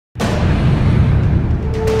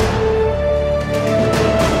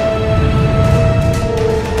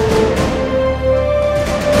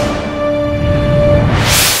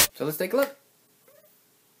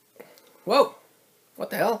Whoa! What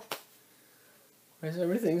the hell? Why is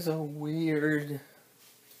everything so weird?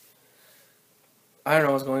 I don't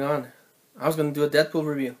know what's going on. I was going to do a Deadpool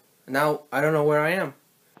review. And now I don't know where I am.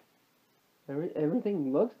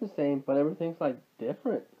 Everything looks the same, but everything's like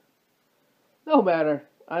different. No matter.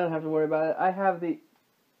 I don't have to worry about it. I have the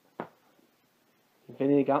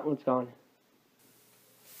Infinity Gauntlet's gone.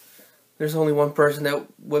 There's only one person that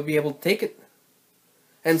would be able to take it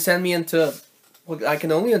and send me into what I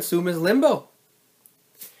can only assume is Limbo.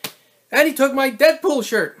 And he took my Deadpool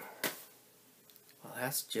shirt. Well,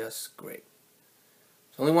 that's just great.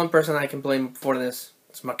 There's only one person I can blame for this.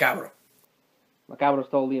 It's Macabro. Macabro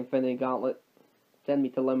stole the Infinity Gauntlet, sent me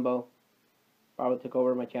to Limbo, probably took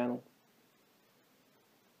over my channel.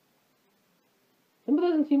 Limbo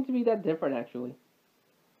doesn't seem to be that different, actually.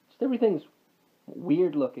 Just everything's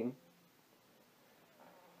weird looking.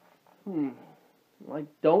 I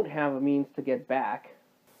don't have a means to get back.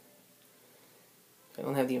 I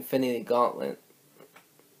don't have the Infinity Gauntlet.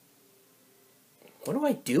 What do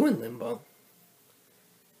I do in Limbo?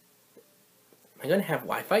 Am I going to have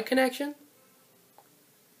Wi-Fi connection?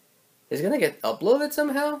 Is it going to get uploaded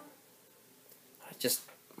somehow? It just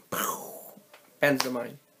bends the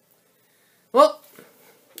mind. Well,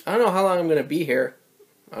 I don't know how long I'm going to be here.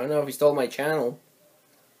 I don't know if he stole my channel.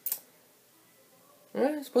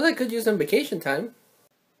 I suppose I could use some vacation time.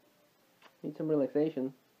 Need some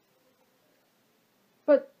relaxation.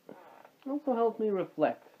 But it also helps me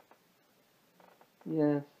reflect.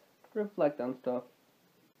 Yes, reflect on stuff.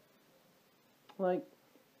 Like,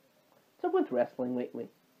 what's up with wrestling lately?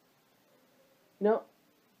 You know,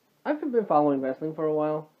 I've been following wrestling for a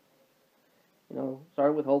while. You know,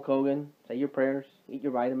 started with Hulk Hogan, say your prayers, eat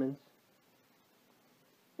your vitamins.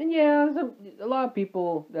 And yeah, a lot of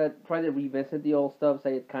people that try to revisit the old stuff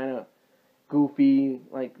say it's kind of goofy,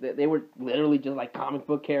 like they were literally just like comic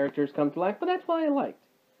book characters come to life, but that's what I liked.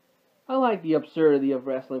 I like the absurdity of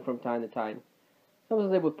wrestling from time to time.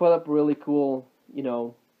 Sometimes they would put up a really cool, you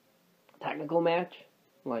know, technical match,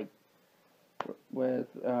 like with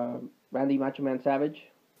Randy Macho Man Savage.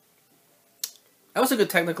 That was a good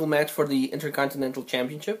technical match for the Intercontinental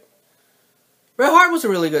Championship. Bret Hart was a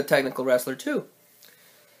really good technical wrestler too.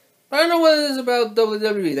 I don't know what it is about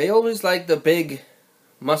WWE. They always like the big,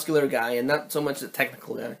 muscular guy and not so much the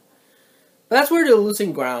technical guy. But that's where they're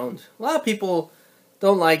losing ground. A lot of people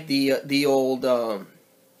don't like the old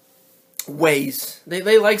ways.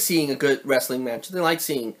 They like seeing a good wrestling match. They like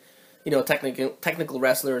seeing, you know, technical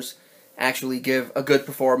wrestlers actually give a good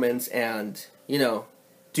performance and, you know,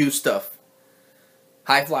 do stuff.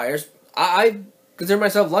 High flyers. I consider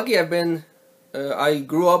myself lucky. I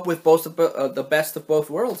grew up with both the best of both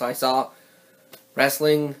worlds. I saw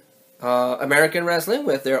wrestling, American wrestling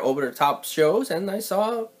with their over-the-top shows, and I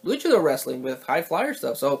saw luchador wrestling with high flyer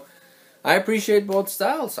stuff. So I appreciate both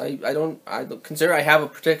styles. I don't consider I have a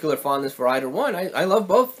particular fondness for either one. I love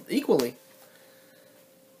both equally.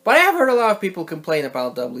 But I have heard a lot of people complain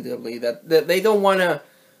about WWE that they don't want to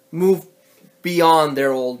move beyond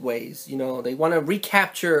their old ways. You know, they want to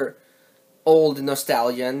recapture old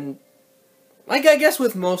nostalgia. And like I guess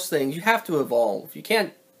with most things, you have to evolve. You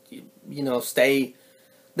can't, you know, stay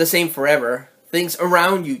the same forever. Things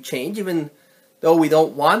around you change, even though we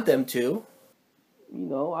don't want them to. You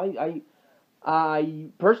know, I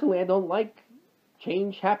personally, I don't like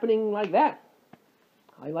change happening like that.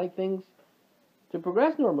 I like things to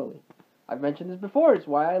progress normally. I've mentioned this before. It's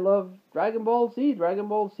why I love Dragon Ball Z. Dragon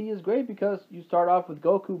Ball Z is great because you start off with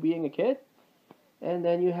Goku being a kid, and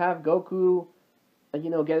then you have Goku, you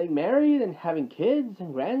know, getting married and having kids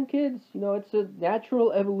and grandkids. You know, it's a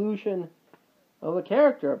natural evolution of a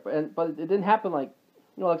character. But it didn't happen like,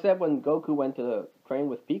 you know, except when Goku went to train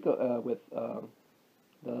with the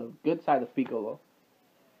good side of Piccolo.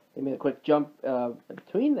 They made a quick jump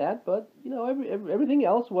between that, but you know, everything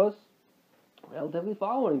else was relatively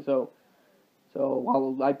following. So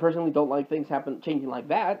while I personally don't like things changing like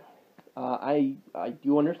that, I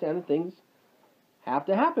do understand that things have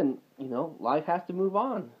to happen. You know, life has to move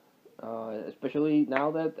on. Especially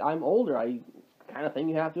now that I'm older, kind of thing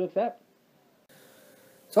you have to accept.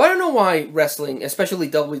 So I don't know why wrestling, especially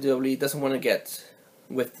WWE, doesn't want to get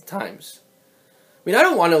with the times. I mean, I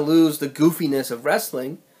don't want to lose the goofiness of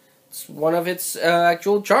wrestling. It's one of its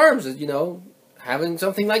actual charms, you know, having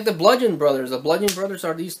something like the Bludgeon Brothers. The Bludgeon Brothers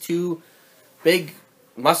are these two big,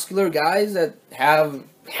 muscular guys that have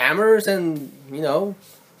hammers and, you know,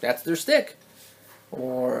 that's their stick.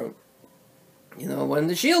 Or, you know, when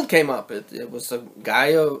the Shield came up, it was a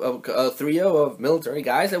trio of military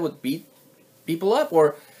guys that would beat people up.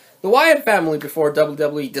 Or the Wyatt family before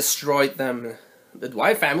WWE destroyed them. The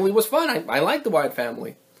Wyatt family was fun. I liked the Wyatt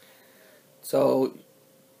family. So,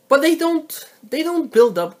 but they don't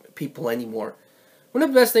build up people anymore. One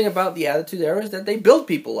of the best thing about the Attitude Era is that they build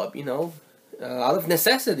people up, out of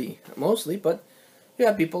necessity mostly. But you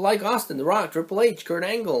have people like Austin, The Rock, Triple H, Kurt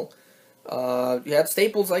Angle. You had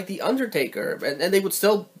staples like The Undertaker, and they would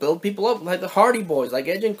still build people up, like the Hardy Boys, like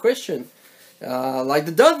Edge and Christian, like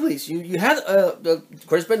the Dudleys. You had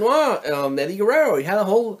Chris Benoit, Eddie Guerrero. You had a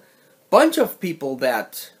whole bunch of people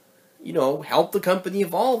that, helped the company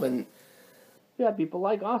evolve. And you had people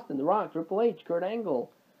like Austin, The Rock, Triple H, Kurt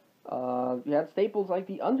Angle. You had staples like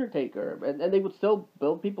The Undertaker, and they would still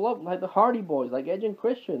build people up, like the Hardy Boys, like Edge and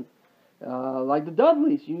Christian. Like the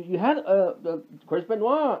Dudleys, you had Chris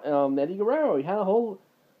Benoit, Eddie Guerrero. You had a whole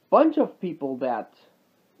bunch of people that,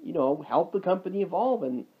 helped the company evolve.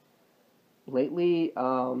 And lately,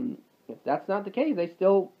 if that's not the case, they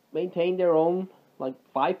still maintain their own, like,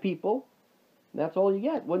 5 people. And that's all you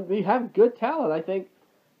get. When we have good talent, I think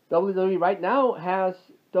WWE right now has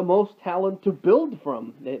the most talent to build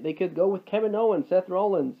from. They could go with Kevin Owens, Seth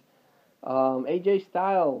Rollins, AJ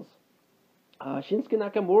Styles, Shinsuke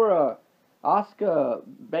Nakamura, Asuka,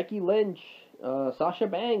 Becky Lynch, Sasha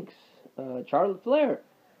Banks, Charlotte Flair.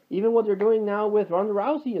 Even what they're doing now with Ronda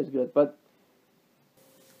Rousey is good, but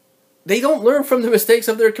they don't learn from the mistakes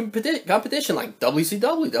of their competition, like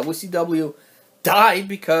WCW. WCW died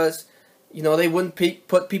because, they wouldn't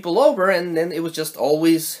put people over, and then it was just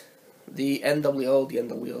always the NWO, the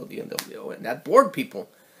NWO, the NWO, and that bored people.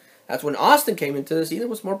 That's when Austin came into the scene, it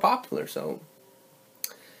was more popular, so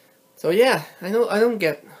yeah, I don't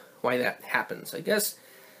get why that happens. I guess,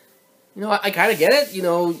 I kind of get it.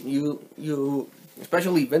 You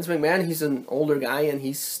especially Vince McMahon, he's an older guy and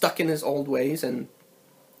he's stuck in his old ways, and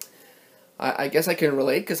I guess I can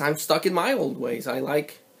relate because I'm stuck in my old ways. I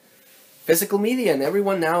like physical media, and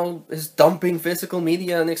everyone now is dumping physical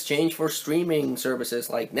media in exchange for streaming services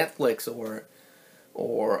like Netflix or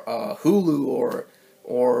Hulu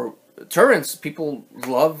or torrents. People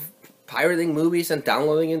love pirating movies and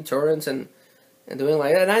downloading in torrents and doing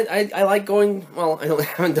like that. And I like going, well,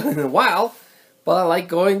 haven't done it in a while, but I like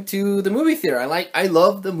going to the movie theater. I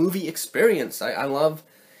love the movie experience. I love,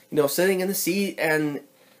 sitting in the seat and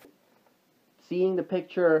seeing the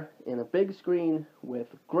picture in a big screen with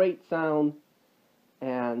great sound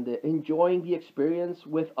and enjoying the experience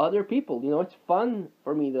with other people. It's fun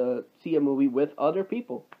for me to see a movie with other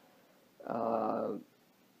people.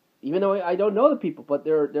 Even though I don't know the people, but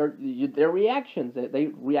their reactions, they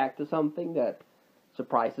react to something that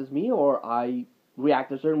surprises me, or I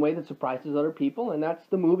react a certain way that surprises other people, and that's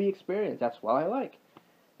the movie experience. That's what I like.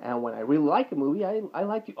 And when I really like a movie, I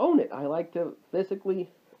like to own it. I like to physically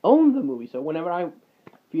own the movie. So whenever I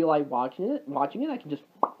feel like watching it, I can just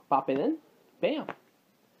pop it in, bam.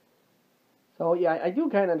 So yeah, I do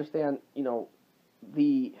kind of understand,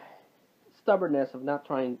 the stubbornness of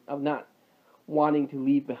not wanting to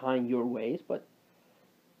leave behind your ways, but,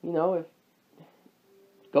 if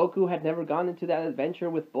Goku had never gone into that adventure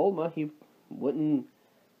with Bulma, he wouldn't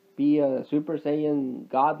be a Super Saiyan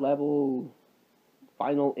God level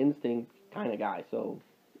final instinct kind of guy. So,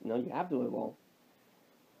 you have to evolve.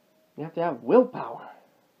 You have to have willpower.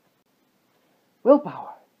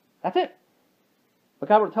 Willpower. That's it.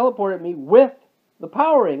 Macabro teleported me with the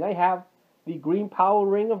power ring. I have the green power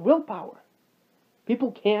ring of willpower.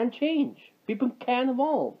 People can change. People can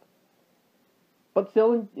evolve. But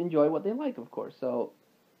still enjoy what they like, of course. So,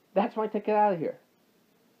 that's my ticket out of here.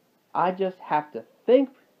 I just have to think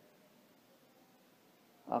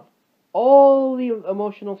of all the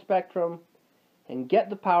emotional spectrum and get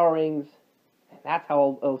the power rings, and that's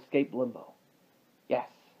how I'll escape Limbo. Yes,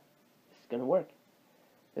 it's going to work.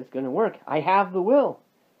 It's going to work. I have the will.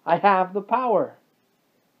 I have the power.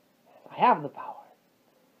 I have the power.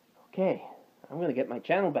 Okay, I'm going to get my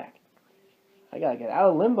channel back. I got to get out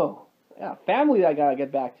of Limbo. I got a family that I got to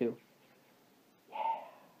get back to.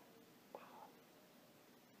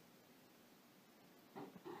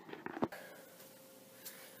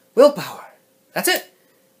 Willpower. That's it.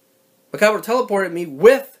 Macabro teleported me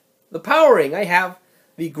with the power ring. I have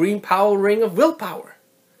the green power ring of willpower.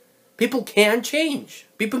 People can change.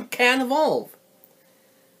 People can evolve.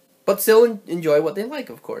 But still enjoy what they like,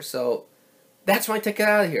 of course. So, that's my ticket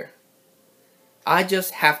out of here. I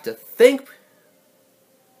just have to think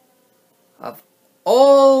of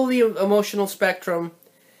all the emotional spectrum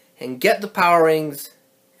and get the power rings,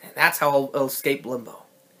 and that's how I'll escape Limbo.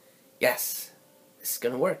 Yes. This is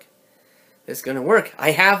going to work. This is going to work.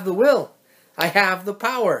 I have the will. I have the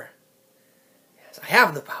power. Yes, I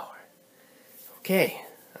have the power. Okay,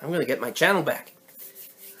 I'm going to get my channel back.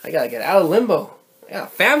 I got to get out of Limbo. I got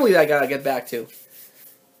a family that I got to get back to.